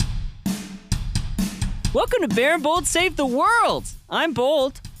Welcome to Bear and Bold Save the World. I'm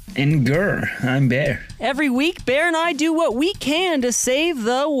Bold. And grr, I'm Bear. Every week, Bear and I do what we can to save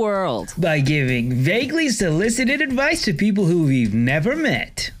the world. By giving vaguely solicited advice to people who we've never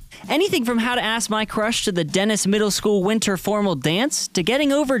met. Anything from how to ask my crush to the Dennis Middle School winter formal dance to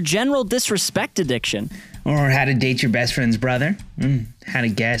getting over general disrespect addiction. Or how to date your best friend's brother. How to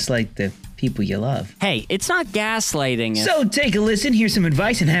gaslight the people you love. Hey, it's not gaslighting. So take a listen, hear some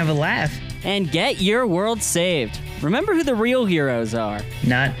advice, and have a laugh. And get your world saved. Remember who the real heroes are.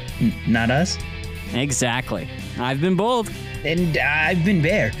 Not us. Exactly. I've been Bold. And I've been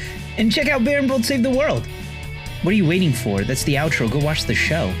Bear. And check out Bear and Bold Save the World. What are you waiting for? That's the outro. Go watch the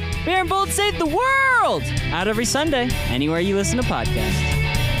show. Bear and Bold Save the World! Out every Sunday, anywhere you listen to podcasts.